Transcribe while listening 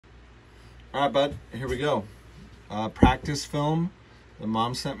All right, bud. Here we go. Practice film that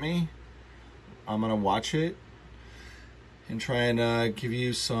mom sent me. I'm gonna watch it and try and give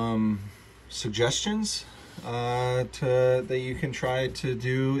you some suggestions that you can try to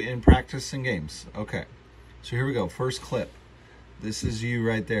do in practice and games. Okay. So here we go. First clip. This is you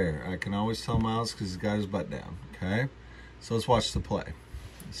right there. I can always tell Miles because he's got his butt down. Okay. So let's watch the play.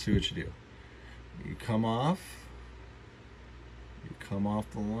 Let's see what you do. You come off. You come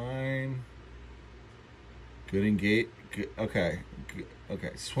off the line. Good engage. Okay.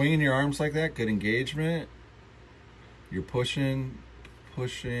 Okay. Swinging your arms like that. Good engagement. You're pushing,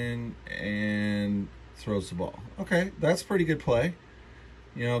 and throws the ball. Okay, that's pretty good play.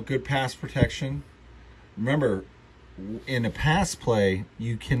 You know, good pass protection. Remember, in a pass play,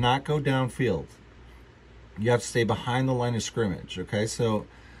 you cannot go downfield. You have to stay behind the line of scrimmage. Okay, so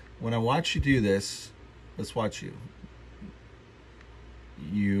when I watch you do this, let's watch you.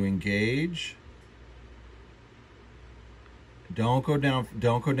 You engage. Don't go down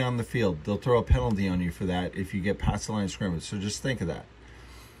the field. They'll throw a penalty on you for that if you get past the line of scrimmage. So just think of that.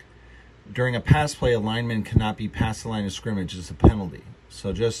 During a pass play, a lineman cannot be past the line of scrimmage. It's a penalty.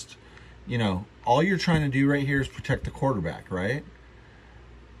 So just, you know, all you're trying to do right here is protect the quarterback, right?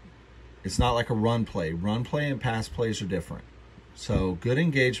 It's not like a run play. Run play and pass plays are different. So good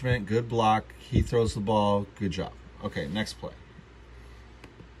engagement, good block. He throws the ball. Good job. Okay, next play.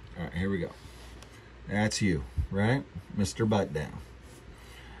 All right, here we go. That's you, right? Mr. Butt Down.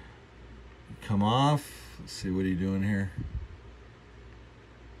 Come off. Let's see, what are you doing here?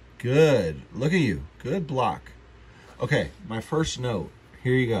 Good. Look at you. Good block. Okay, my first note.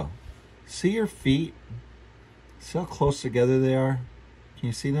 Here you go. See your feet? See how close together they are? Can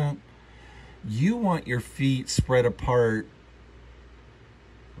you see that? You want your feet spread apart.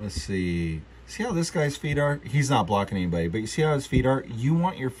 Let's see. See how this guy's feet are? He's not blocking anybody, but you see how his feet are? You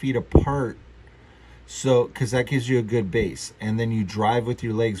want your feet apart. So, because that gives you a good base. And then you drive with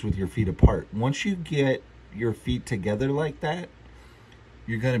your legs with your feet apart. Once you get your feet together like that,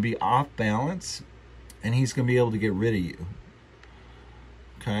 you're going to be off balance. And he's going to be able to get rid of you.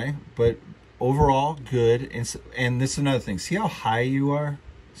 Okay? But overall, good. And this is another thing. See how high you are?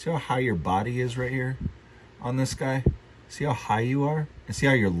 See how high your body is right here on this guy? See how high you are? And see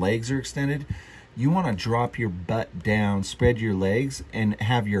how your legs are extended? You want to drop your butt down, spread your legs, and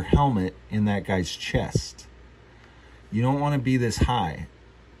have your helmet in that guy's chest. You don't want to be this high.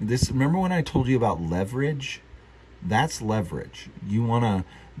 Remember when I told you about leverage? That's leverage. You want to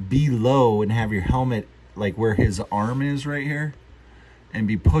be low and have your helmet like where his arm is right here and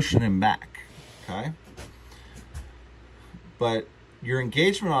be pushing him back. Okay? But your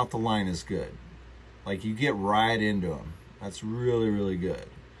engagement off the line is good. Like you get right into him. That's really, really good.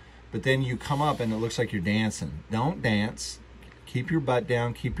 But then you come up and it looks like you're dancing. Don't dance. Keep your butt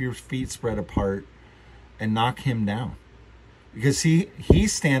down. Keep your feet spread apart. And knock him down. Because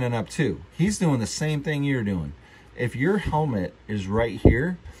he's standing up too. He's doing the same thing you're doing. If your helmet is right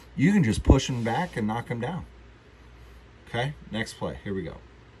here, you can just push him back and knock him down. Okay? Next play. Here we go.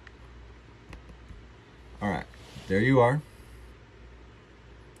 All right. There you are.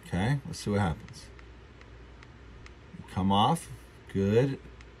 Okay? Let's see what happens. Come off. Good.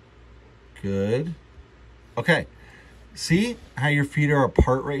 Good. Okay. See how your feet are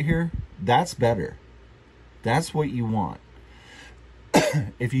apart right here? That's better. That's what you want.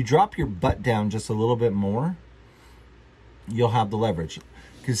 If you drop your butt down just a little bit more, you'll have the leverage.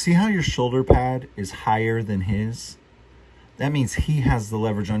 Because see how your shoulder pad is higher than his? That means he has the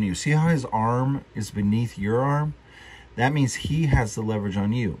leverage on you. See how his arm is beneath your arm? That means he has the leverage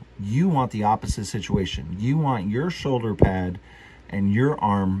on you. You want the opposite situation. You want your shoulder pad and your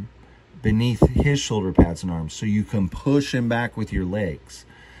arm beneath his shoulder pads and arms so you can push him back with your legs.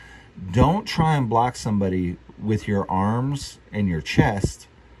 Don't try and block somebody with your arms and your chest.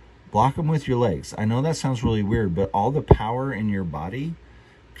 Block them with your legs. I know that sounds really weird, but all the power in your body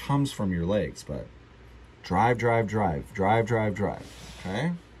comes from your legs. But drive, drive, drive. Drive, drive, drive.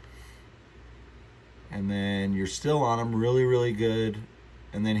 Okay? And then you're still on him really, really good.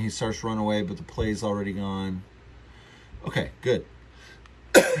 And then he starts to run away, but the play's already gone. Okay, good.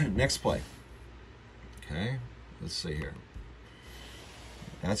 Next play. Okay, let's see here.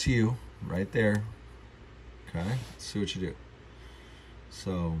 That's you right there. Okay, let's see what you do.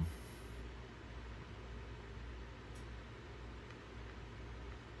 So,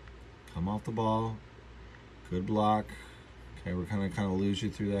 come off the ball. Good block. Okay, we're kind of lose you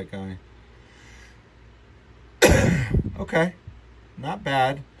through that guy. Okay, not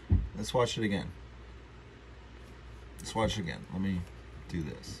bad. Let's watch it again. Let's watch it again. Let me do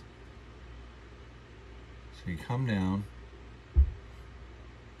this. So you come down.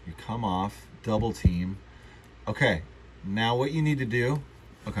 You come off, double team. Okay, now what you need to do,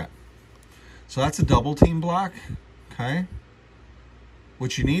 okay. So that's a double team block, okay?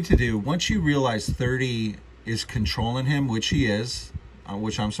 What you need to do, once you realize 30 is controlling him, which he is,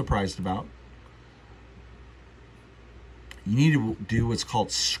 which I'm surprised about, you need to do what's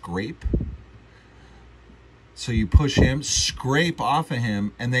called scrape. So you push him, scrape off of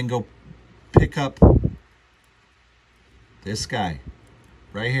him, and then go pick up this guy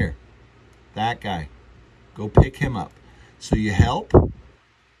right here. That guy. Go pick him up. So you help,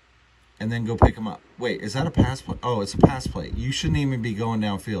 and then go pick him up. Wait, is that a pass play? Oh, it's a pass play. You shouldn't even be going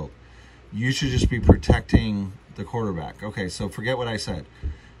downfield. You should just be protecting the quarterback. Okay, so forget what I said.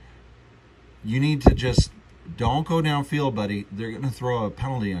 You need to just don't go downfield, buddy. They're going to throw a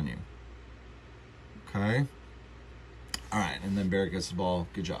penalty on you. Okay? All right, and then Barrett gets the ball.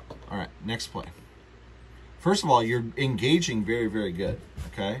 Good job. All right, next play. First of all, you're engaging very, very good,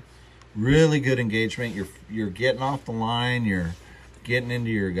 okay? Really good engagement. You're getting off the line. You're getting into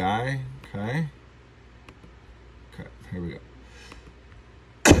your guy, okay? Okay, here we go.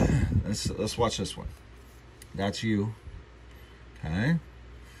 Let's watch this one. That's you, okay?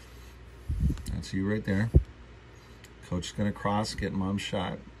 That's you right there. Coach is going to cross, get mom's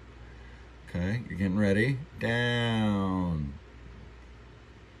shot. Okay, you're getting ready. Down.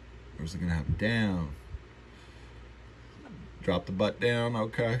 Where's it going to happen? Down. Drop the butt down.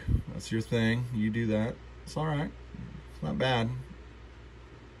 Okay, that's your thing. You do that. It's all right. It's not bad.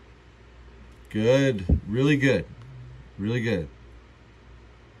 Good. Really good. Really good.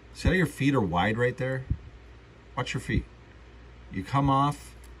 See how your feet are wide right there? Watch your feet. You come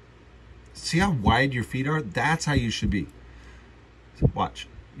off. See how wide your feet are? That's how you should be. Watch.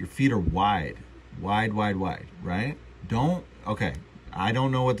 Your feet are wide. Wide, wide, wide. Right? Don't. Okay. I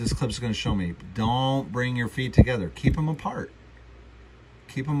don't know what this clip is going to show me. But don't bring your feet together. Keep them apart.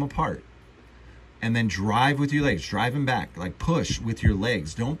 Keep them apart. And then drive with your legs. Drive them back. Like push with your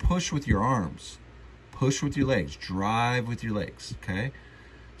legs. Don't push with your arms. Push with your legs. Drive with your legs. Okay?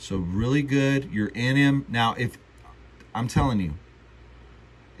 So really good. You're in him. Now, if I'm telling you,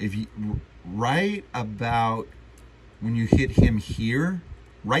 if you right about when you hit him here,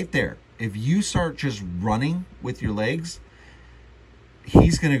 right there, if you start just running with your legs,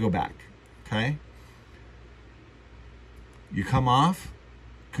 he's going to go back, okay? You come off,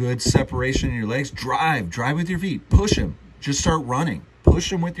 good separation in your legs. Drive with your feet. Push him. Just start running.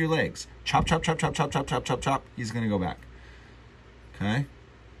 Push him with your legs. Chop, chop, chop, chop, chop, chop, chop, chop, chop. He's going to go back, okay?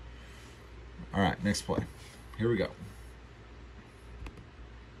 All right, next play. Here we go.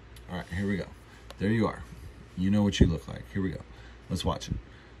 All right, here we go. There you are. You know what you look like. Here we go. Let's watch it.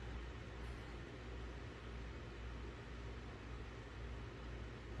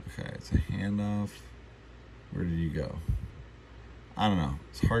 Okay, it's a handoff. Where did you go? I don't know.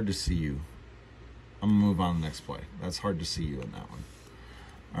 It's hard to see you. I'm going to move on to the next play. That's hard to see you in that one.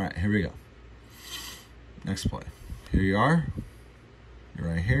 All right, here we go. Next play. Here you are. You're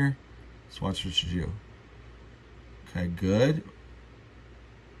right here. Let's watch what you do. Okay, good.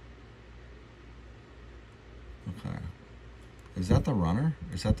 Okay. Is that the runner?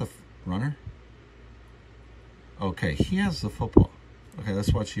 Is that the runner? Okay, he has the football. Okay,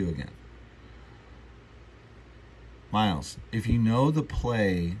 let's watch you again. Miles, if you know the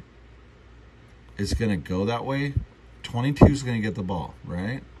play is going to go that way, 22 is going to get the ball,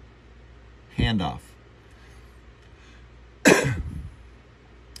 right? Handoff.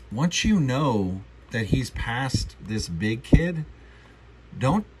 Once you know that he's past this big kid,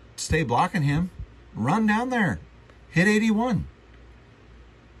 don't stay blocking him. Run down there. Hit 81.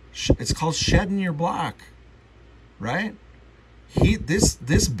 It's called shedding your block, right?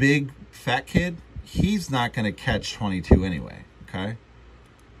 This big fat kid, he's not going to catch 22 anyway, okay?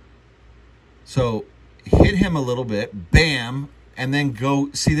 So hit him a little bit, bam, and then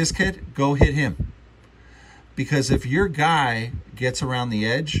go, see this kid? Go hit him. Because if your guy gets around the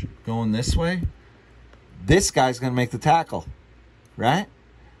edge going this way, this guy's going to make the tackle, right?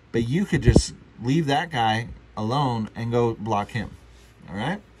 But you could just leave that guy alone and go block him, all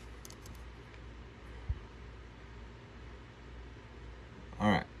right? All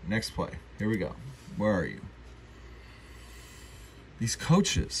right, next play. Here we go. Where are you? These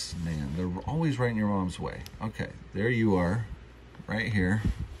coaches, man, they're always right in your mom's way. Okay, there you are, right here.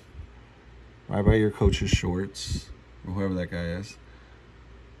 Right by your coach's shorts, or whoever that guy is.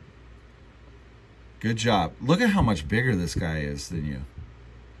 Good job. Look at how much bigger this guy is than you.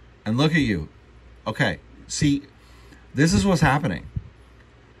 And look at you. Okay, see, this is what's happening.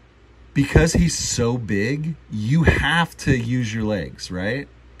 Because he's so big, you have to use your legs, right?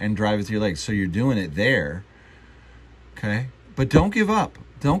 And drive with your legs. So you're doing it there, okay? But don't give up.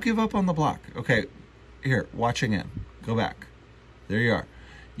 Don't give up on the block. Okay, here, watch again. Go back. There you are.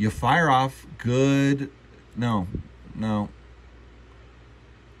 You fire off good. No.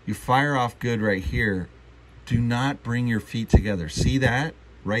 You fire off good right here. Do not bring your feet together. See that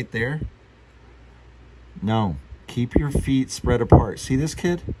right there? No. Keep your feet spread apart. See this,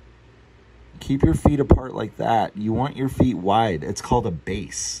 kid? Keep your feet apart like that. You want your feet wide. It's called a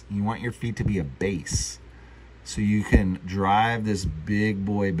base. You want your feet to be a base so you can drive this big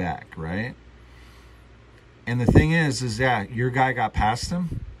boy back, right? And the thing is yeah, your guy got past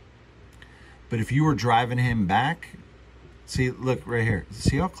him. But if you were driving him back, see, look right here.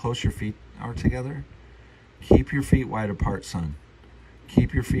 See how close your feet are together? Keep your feet wide apart, son.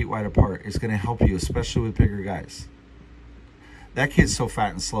 Keep your feet wide apart. It's going to help you, especially with bigger guys. That kid's so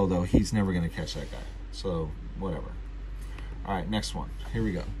fat and slow, though, he's never going to catch that guy. So, whatever. All right, next one. Here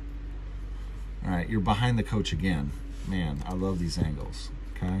we go. All right, you're behind the coach again. Man, I love these angles.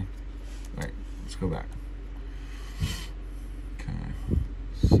 Okay? All right, let's go back. Okay.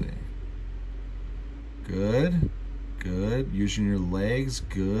 Let's see. Good. Good. Using your legs.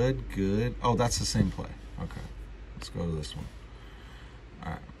 Good. Good. Oh, that's the same play. Okay. Let's go to this one.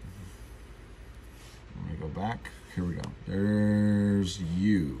 All right. Let me go back. Here we go. There's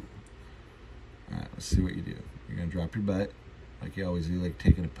you. All right, let's see what you do. You're going to drop your butt like you always do, like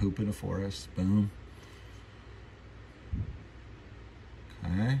taking a poop in a forest. Boom.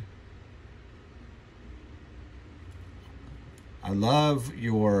 Okay. I love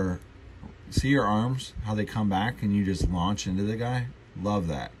your, see your arms, how they come back and you just launch into the guy? Love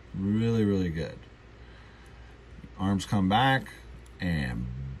that. Really, really good. Arms come back and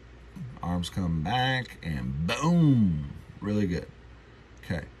arms come back and boom. Really good.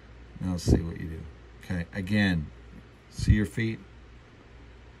 Okay. Now let's see what you do. Okay. Again, see your feet.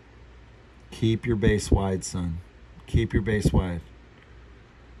 Keep your base wide, son. Keep your base wide.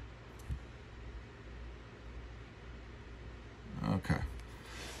 Okay.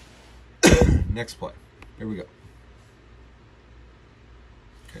 Next play. Here we go.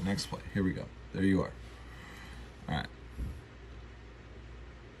 Okay, next play. Here we go. There you are. All right.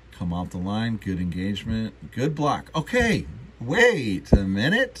 Come off the line. Good engagement. Good block. Okay. Wait a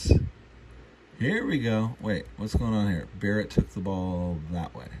minute. Here we go. Wait, what's going on here? Barrett took the ball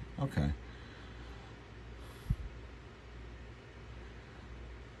that way. Okay.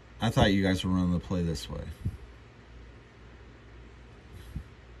 I thought you guys were running the play this way.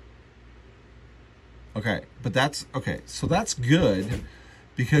 Okay, but that's, okay, so that's good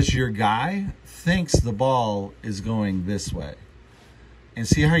because your guy thinks the ball is going this way. And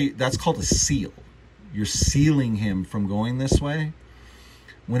see how you, that's called a seal. You're sealing him from going this way.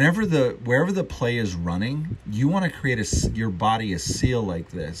 Wherever the play is running, you want to create your body a seal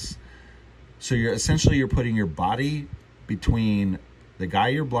like this. So you're putting your body between the guy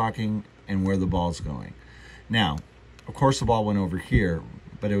you're blocking and where the ball's going. Now, of course the ball went over here,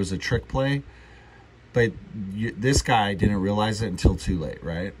 but it was a trick play. But this guy didn't realize it until too late,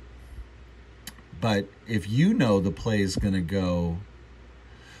 right? But if you know the play is going to go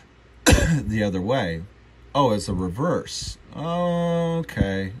the other way, oh, it's a reverse.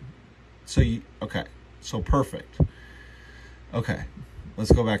 Okay. Okay. So perfect. Okay.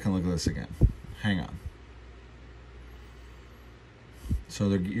 Let's go back and look at this again. Hang on. So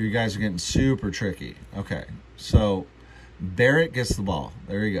you guys are getting super tricky. Okay. So Barrett gets the ball.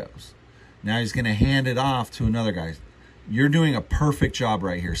 There he goes. Now he's going to hand it off to another guy. You're doing a perfect job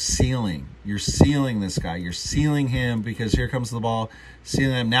right here, sealing. You're sealing this guy. You're sealing him because here comes the ball,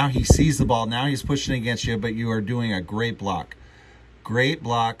 sealing him. Now he sees the ball. Now he's pushing against you, but you are doing a great block. Great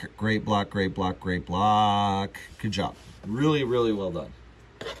block, great block, great block, great block. Good job. Really, really well done.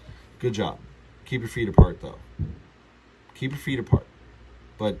 Good job. Keep your feet apart, though. Keep your feet apart.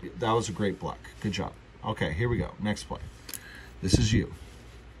 But that was a great block. Good job. Okay, here we go. Next play. This is you.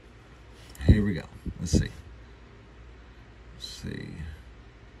 Here we go. Let's see.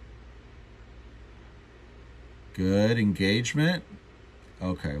 Good engagement.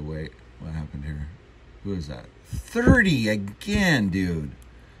 Okay, wait. What happened here? Who is that? 30 again, dude.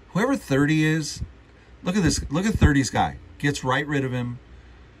 Whoever 30 is, look at this. Look at 30's guy. Gets right rid of him.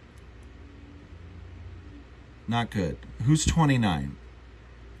 Not good. Who's 29?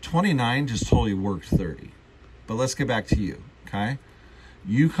 29 just totally worked 30. But let's get back to you, okay?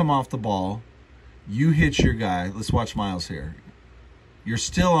 You come off the ball. You hit your guy. Let's watch Miles here. You're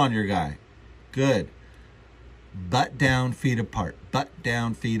still on your guy. Good. Butt down, feet apart. Butt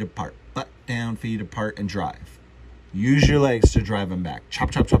down, feet apart. Butt down, feet apart, and drive. Use your legs to drive him back.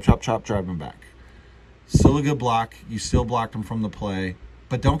 Chop, chop, chop, chop, chop, drive him back. Still a good block. You still blocked him from the play.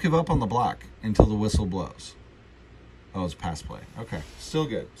 But don't give up on the block until the whistle blows. Oh, it's pass play. Okay, still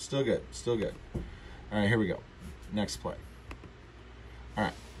good, still good, still good. All right, here we go. Next play. All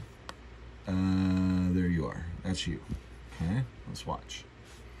right. There you are. That's you. Okay, let's watch.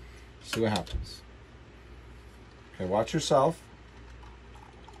 See what happens. Okay, watch yourself.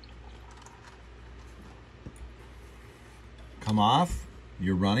 Come off.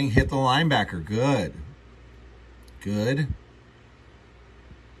 You're running. Hit the linebacker. Good. Good.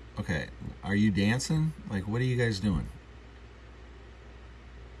 Okay, are you dancing? Like, what are you guys doing?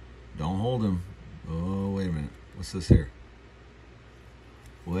 Don't hold him. Oh, wait a minute. What's this here?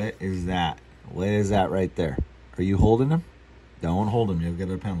 What is that? What is that right there? Are you holding him? Don't hold him. You'll get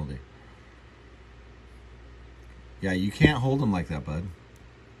a penalty. Yeah, you can't hold him like that, bud.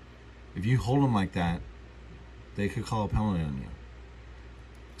 If you hold him like that, they could call a penalty on you.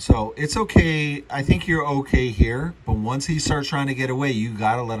 So it's okay. I think you're okay here. But once he starts trying to get away, you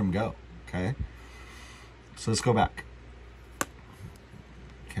got to let him go. Okay? So let's go back.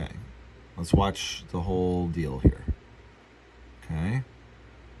 Okay. Let's watch the whole deal here. Okay?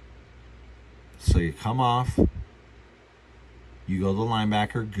 So you come off. You go to the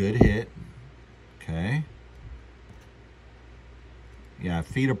linebacker. Good hit. Okay? Yeah,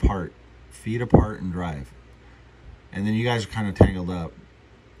 feet apart. Feet apart and drive. And then you guys are kind of tangled up.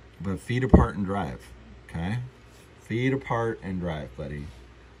 But feet apart and drive. Okay? Feet apart and drive, buddy.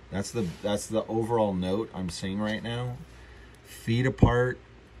 That's the overall note I'm seeing right now. Feet apart,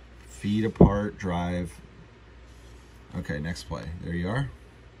 drive. Okay, next play. There you are.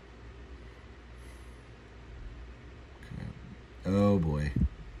 Okay. Oh boy.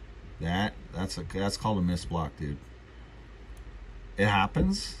 That's called a missed block, dude. It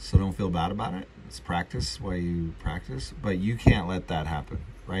happens, so don't feel bad about it. It's practice while you practice, but you can't let that happen.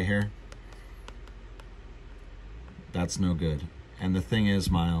 Right here. That's no good. And the thing is,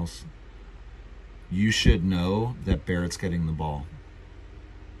 Miles, you should know that Barrett's getting the ball.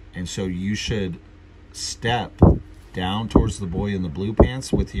 And so you should step down towards the boy in the blue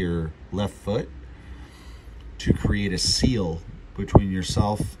pants with your left foot to create a seal between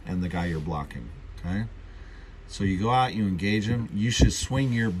yourself and the guy you're blocking. Okay? So you go out, you engage him. You should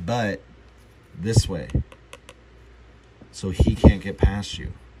swing your butt this way so he can't get past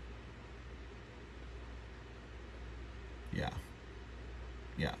you.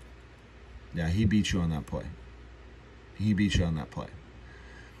 Yeah, he beat you on that play.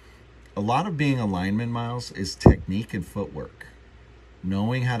 A lot of being a lineman, Miles, is technique and footwork.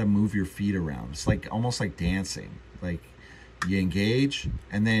 Knowing how to move your feet around. It's like almost like dancing. Like you engage,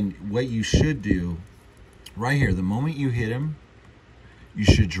 and then what you should do right here, the moment you hit him, you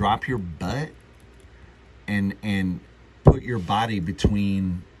should drop your butt and put your body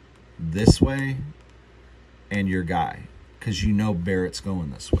between this way and your guy, because you know Barrett's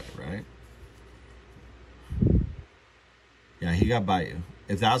going this way, right? Yeah, he got by you.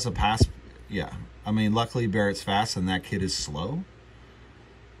 If that was a pass, yeah. I mean, luckily Barrett's fast and that kid is slow,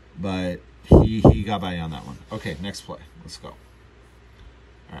 but he got by you on that one. Okay, next play. Let's go. All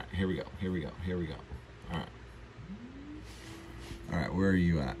right, here we go. All right, where are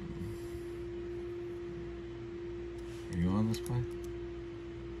you at? Are you on this play?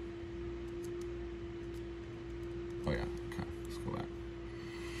 Oh, yeah. Okay, let's go back.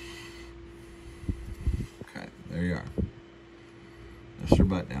 Okay, there you are. Lift your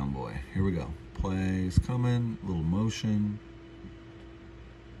butt down, boy. Here we go. Plays coming. Little motion.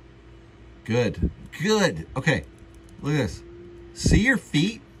 Good. Okay, look at this. See your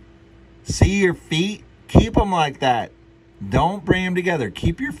feet? Keep them like that. Don't bring them together.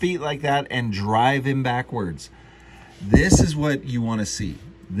 Keep your feet like that and drive him backwards. This is what you want to see.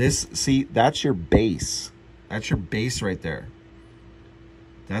 That's your base. That's your base right there.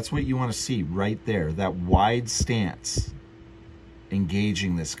 That's what you want to see right there. That wide stance.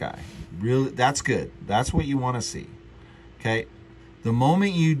 Engaging this guy. Really, that's good. That's what you want to see. Okay? The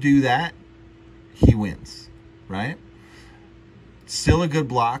moment you do that, he wins. Right? Still a good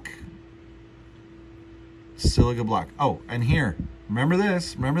block. Oh, and here. Remember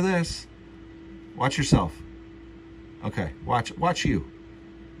this. Watch yourself. Okay, watch you.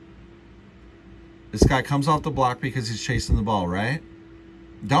 This guy comes off the block because he's chasing the ball, right?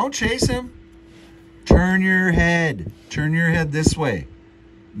 Don't chase him. Turn your head this way.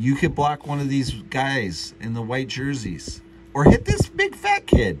 You could block one of these guys in the white jerseys. Or hit this big fat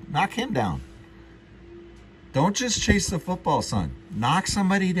kid. Knock him down. Don't just chase the football, son. Knock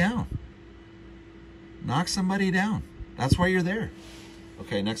somebody down. That's why you're there.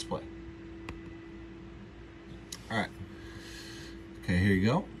 Okay, next play. All right. Okay, here you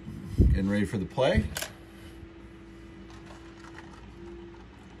go. Getting ready for the play.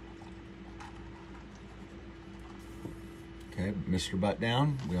 Okay, Mr. Butt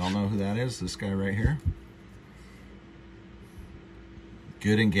Down. We all know who that is. This guy right here.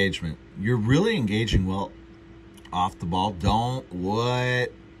 Good engagement. You're really engaging well off the ball. Don't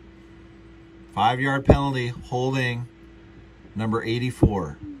what? 5-yard penalty, holding number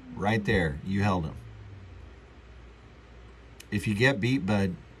 84. Right there. You held him. If you get beat,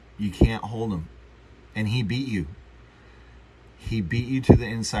 bud, you can't hold him. And he beat you. He beat you to the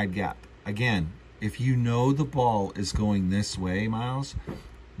inside gap. Again, if you know the ball is going this way, Miles,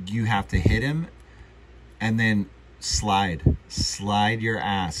 you have to hit him and then slide. Slide your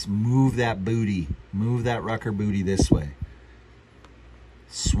ass. Move that booty. Move that Rucker booty this way.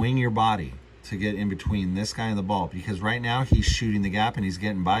 Swing your body to get in between this guy and the ball, because right now he's shooting the gap and he's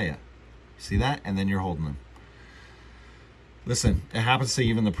getting by you. See that? And then you're holding him. Listen, it happens to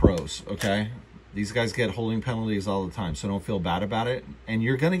even the pros, okay? These guys get holding penalties all the time, so don't feel bad about it. And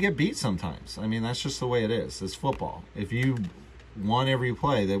you're going to get beat sometimes. I mean, that's just the way it is. It's football. If you won every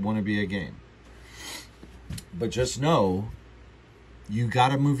play, that wouldn't be a game. But just know, you got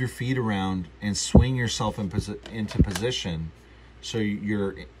to move your feet around and swing yourself into position, so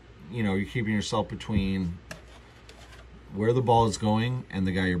you're keeping yourself between where the ball is going and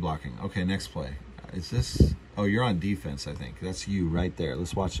the guy you're blocking. Okay, next play. Is this? Oh, you're on defense, I think. That's you right there.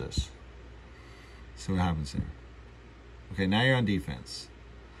 Let's watch this. See what happens here. Okay, now you're on defense.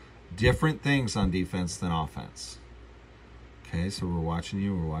 Different things on defense than offense. Okay, so we're watching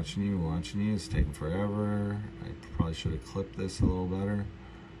you. It's taking forever. I probably should have clipped this a little better.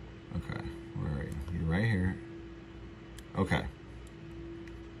 Okay, where are you? You're right here. Okay.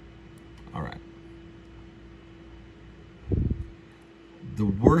 All right. The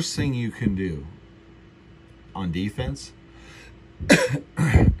worst thing you can do on defense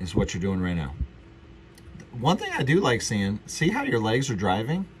is what you're doing right now. One thing I do like seeing, see how your legs are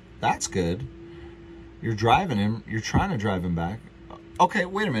driving? That's good. You're driving him. You're trying to drive him back. Okay,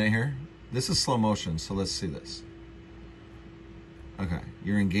 wait a minute here. This is slow motion, so let's see this. Okay,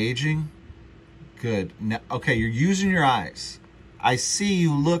 you're engaging. Good. Now, okay, you're using your eyes. I see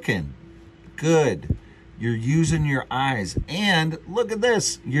you looking. Good. You're using your eyes. And look at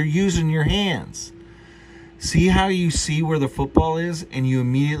this. You're using your hands. See how you see where the football is and you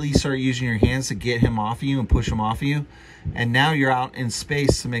immediately start using your hands to get him off of you and push him off of you? And now you're out in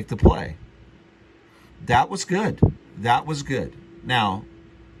space to make the play. That was good. That was good. Now,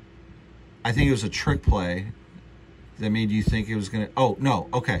 I think it was a trick play that made you think it was going to... Oh, no.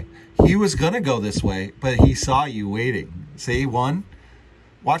 Okay. He was going to go this way, but he saw you waiting. See, one?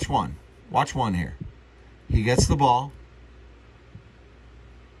 Watch one. Watch one here. He gets the ball.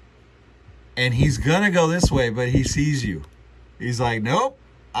 And he's going to go this way, but he sees you. He's like, nope,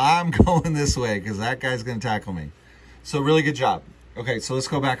 I'm going this way because that guy's going to tackle me. So really good job. Okay, so let's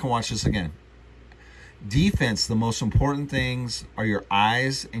go back and watch this again. Defense, the most important things are your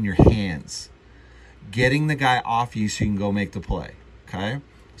eyes and your hands. Getting the guy off you so you can go make the play, okay?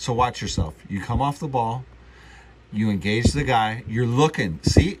 So watch yourself. You come off the ball. You engage the guy. You're looking.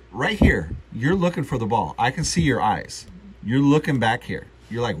 See, right here, you're looking for the ball. I can see your eyes. You're looking back here.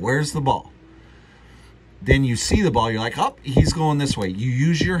 You're like, where's the ball? Then you see the ball. You're like, oh, he's going this way. You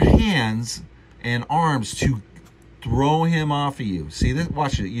use your hands and arms to throw him off of you. See this?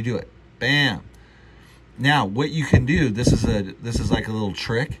 Watch it. You do it. Bam. Now, what you can do, this is like a little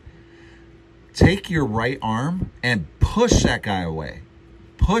trick. Take your right arm and push that guy away.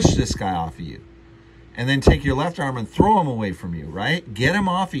 Push this guy off of you. And then take your left arm and throw him away from you, right? Get him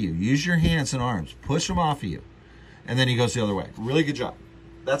off of you. Use your hands and arms. Push him off of you. And then he goes the other way. Really good job.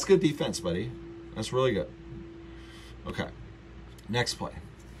 That's good defense, buddy. That's really good. Okay. Next play.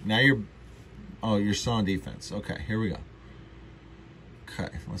 Now you're still on defense. Okay, here we go. Okay,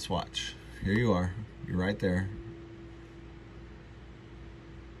 let's watch. Here you are. You're right there.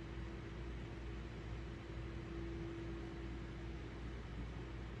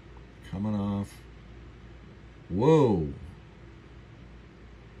 Coming off. Whoa.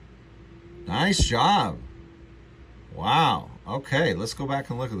 Nice job. Wow. Okay, let's go back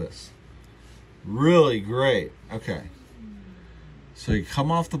and look at this. Really great. Okay. So you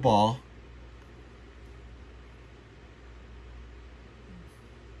come off the ball.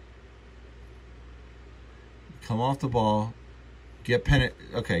 Come off the ball. Get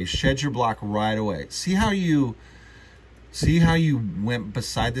okay, shed your block right away. See how you went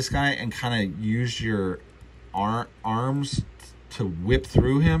beside this guy and kind of used your arms to whip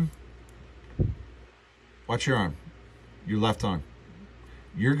through him? Watch your arm. Your left arm.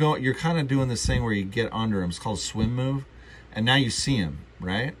 You're kind of doing this thing where you get under him. It's called swim move. And now you see him,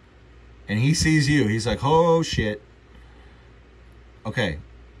 right? And he sees you. He's like, oh, shit. Okay.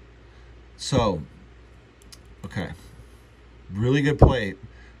 So, okay. Really good play.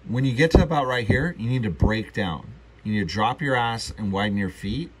 When you get to about right here, you need to break down. You need to drop your ass and widen your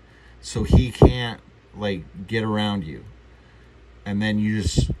feet so he can't like get around you. And then you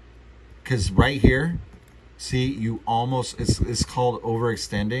just, because right here, see, you almost, it's called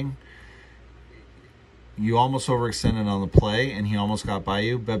overextending. You almost overextended on the play and he almost got by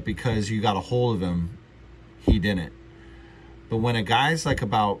you, but because you got a hold of him, he didn't. But when a guy's like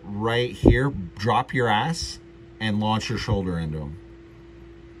about right here, drop your ass and launch your shoulder into him.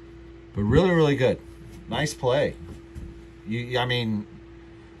 But really, really good. Nice play. I mean,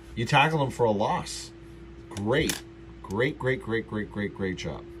 you tackle him for a loss. Great. Great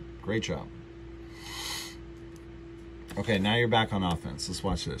job. Great job. Okay, now you're back on offense. Let's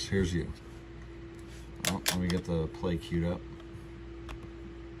watch this. Here's you. Oh, let me get the play queued up.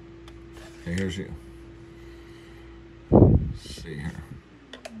 Okay, here's you. Let's see here.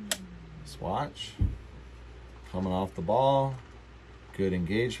 Let's watch. Coming off the ball. Good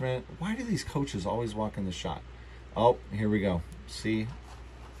engagement. Why do these coaches always walk in the shot? Oh, here we go. See?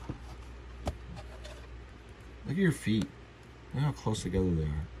 Look at your feet. Look how close together they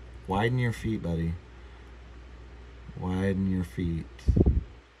are. Widen your feet, buddy. Widen your feet.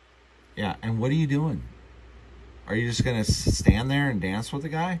 Yeah, and what are you doing? Are you just going to stand there and dance with the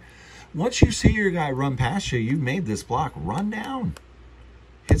guy? Once you see your guy run past you, you made this block. Run down.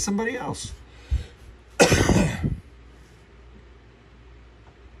 Hit somebody else.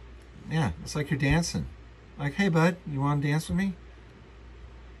 Yeah, it's like you're dancing. Like, hey, bud, you want to dance with me?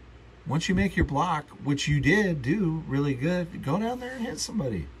 Once you make your block, which you did do really good, go down there and hit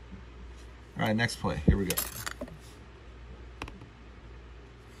somebody. All right, next play. Here we go.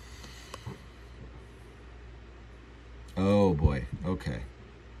 Oh, boy. Okay.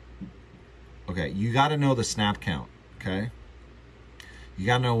 Okay, you got to know the snap count, okay? You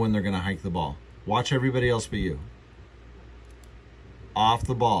got to know when they're going to hike the ball. Watch everybody else but you. Off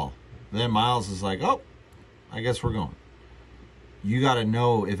the ball. Then Miles is like, oh, I guess we're going. You got to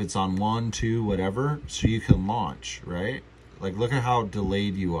know if it's on 1, 2, whatever, so you can launch, right? Like, look at how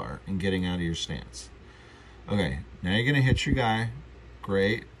delayed you are in getting out of your stance. Okay, now you're going to hit your guy.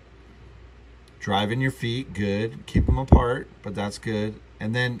 Great. Driving your feet, good. Keep them apart, but that's good.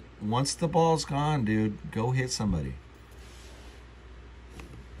 And then once the ball's gone, dude, go hit somebody.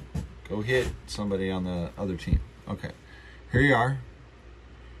 Go hit somebody on the other team. Okay, here you are.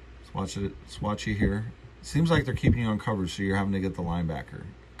 Let's watch it. Let's watch you here. Seems like they're keeping you on coverage, so you're having to get the linebacker.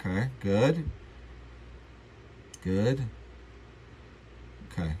 Okay, good. Good.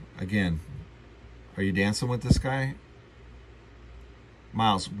 Okay, again, are you dancing with this guy?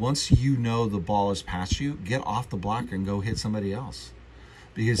 Miles, once you know the ball is past you, get off the blocker and go hit somebody else.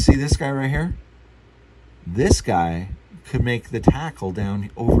 Because see this guy right here? This guy could make the tackle down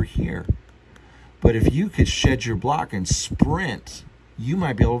over here. But if you could shed your block and sprint, you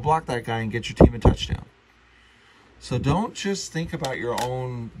might be able to block that guy and get your team a touchdown. So don't just think about your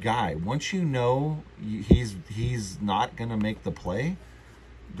own guy. Once you know he's not going to make the play,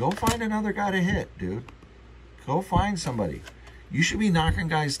 go find another guy to hit, dude. Go find somebody. You should be knocking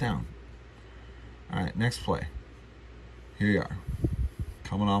guys down. All right, next play. Here you are.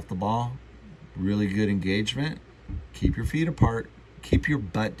 Coming off the ball. Really good engagement. Keep your feet apart. Keep your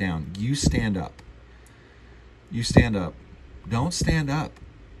butt down. You stand up. You stand up. Don't stand up.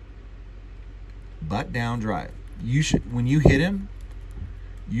 Butt down drive. You should, when you hit him,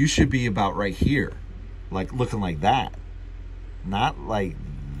 you should be about right here. Like looking like that. Not like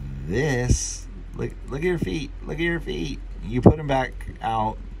this. Look at your feet. Look at your feet. You put him back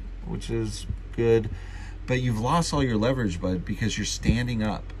out, which is good. But you've lost all your leverage, bud, because you're standing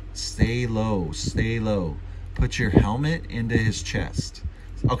up. Stay low. Stay low. Put your helmet into his chest.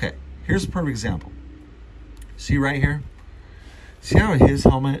 Okay, here's a perfect example. See right here? See how his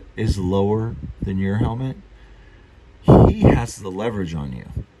helmet is lower than your helmet? He has the leverage on you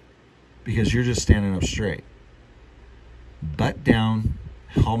because you're just standing up straight. Butt down,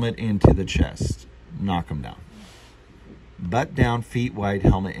 helmet into the chest. Knock him down. Butt down, feet wide,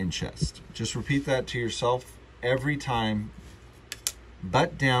 helmet in chest. Just repeat that to yourself every time.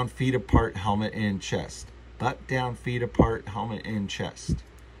 Butt down, feet apart, helmet in chest. Butt down, feet apart, helmet in chest.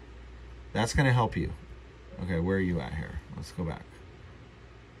 That's going to help you. Okay, where are you at here? Let's go back.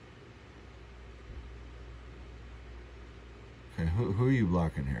 Okay, who are you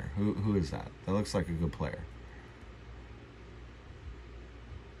blocking here? Who is that? That looks like a good player.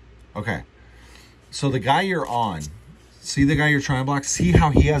 Okay, so the guy you're on, see the guy you're trying to block? See how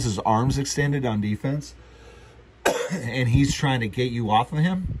he has his arms extended on defense? And he's trying to get you off of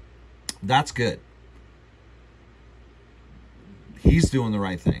him? That's good. He's doing the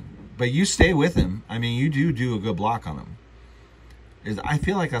right thing. But you stay with him. I mean, you do a good block on him. I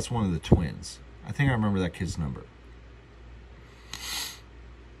feel like that's one of the twins. I think I remember that kid's number.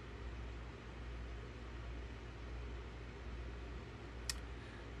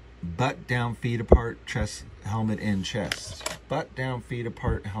 Butt down, feet apart, chest, helmet in, chest. Butt down, feet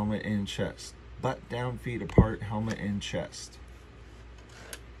apart, helmet in, chest. Butt down, feet apart, helmet in, chest.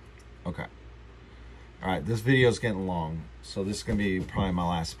 Okay. All right, this video is getting long, so this is going to be probably my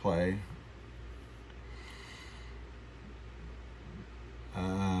last play.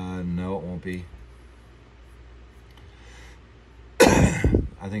 No, it won't be.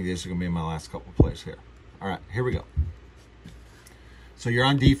 I think this is going to be my last couple plays here. All right, here we go. So you're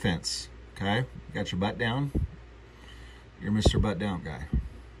on defense, okay? You got your butt down. You're Mr. Butt Down guy.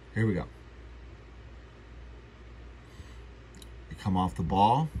 Here we go. You come off the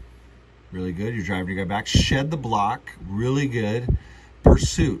ball. Really good. You're driving your guy back. Shed the block. Really good.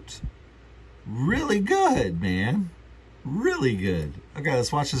 Pursuit. Really good, man. Really good. Okay,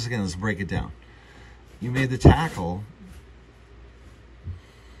 let's watch this again. Let's break it down. You made the tackle.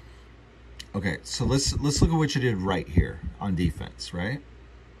 Okay, so let's look at what you did right here on defense, right?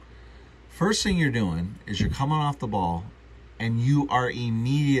 First thing you're doing is you're coming off the ball and you are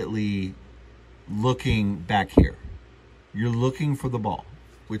immediately looking back here. You're looking for the ball,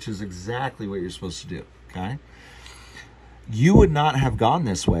 which is exactly what you're supposed to do, okay? You would not have gone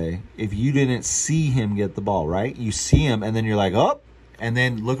this way if you didn't see him get the ball, right? You see him and then you're like, oh, and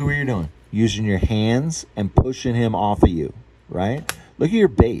then look at what you're doing. Using your hands and pushing him off of you, right? Look at your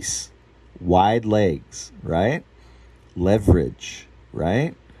base. Wide legs, right? Leverage,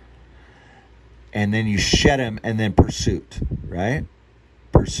 right? And then you shed him and then pursuit, right?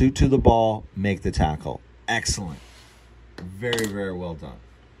 Pursuit to the ball, make the tackle. Excellent. Very, very well done.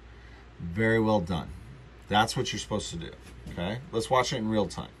 Very well done. That's what you're supposed to do, okay? Let's watch it in real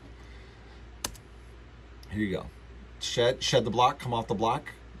time. Here you go. Shed the block, come off the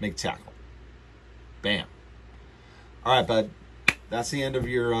block, make tackle. Bam. All right, bud. That's the end of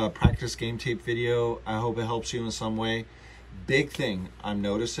your practice game tape video. I hope it helps you in some way. Big thing I'm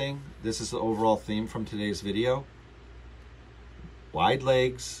noticing, this is the overall theme from today's video. Wide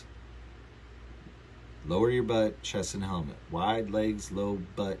legs, lower your butt, chest and helmet. Wide legs, low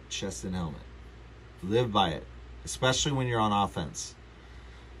butt, chest and helmet. Live by it, especially when you're on offense.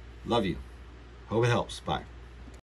 Love you. Hope it helps. Bye.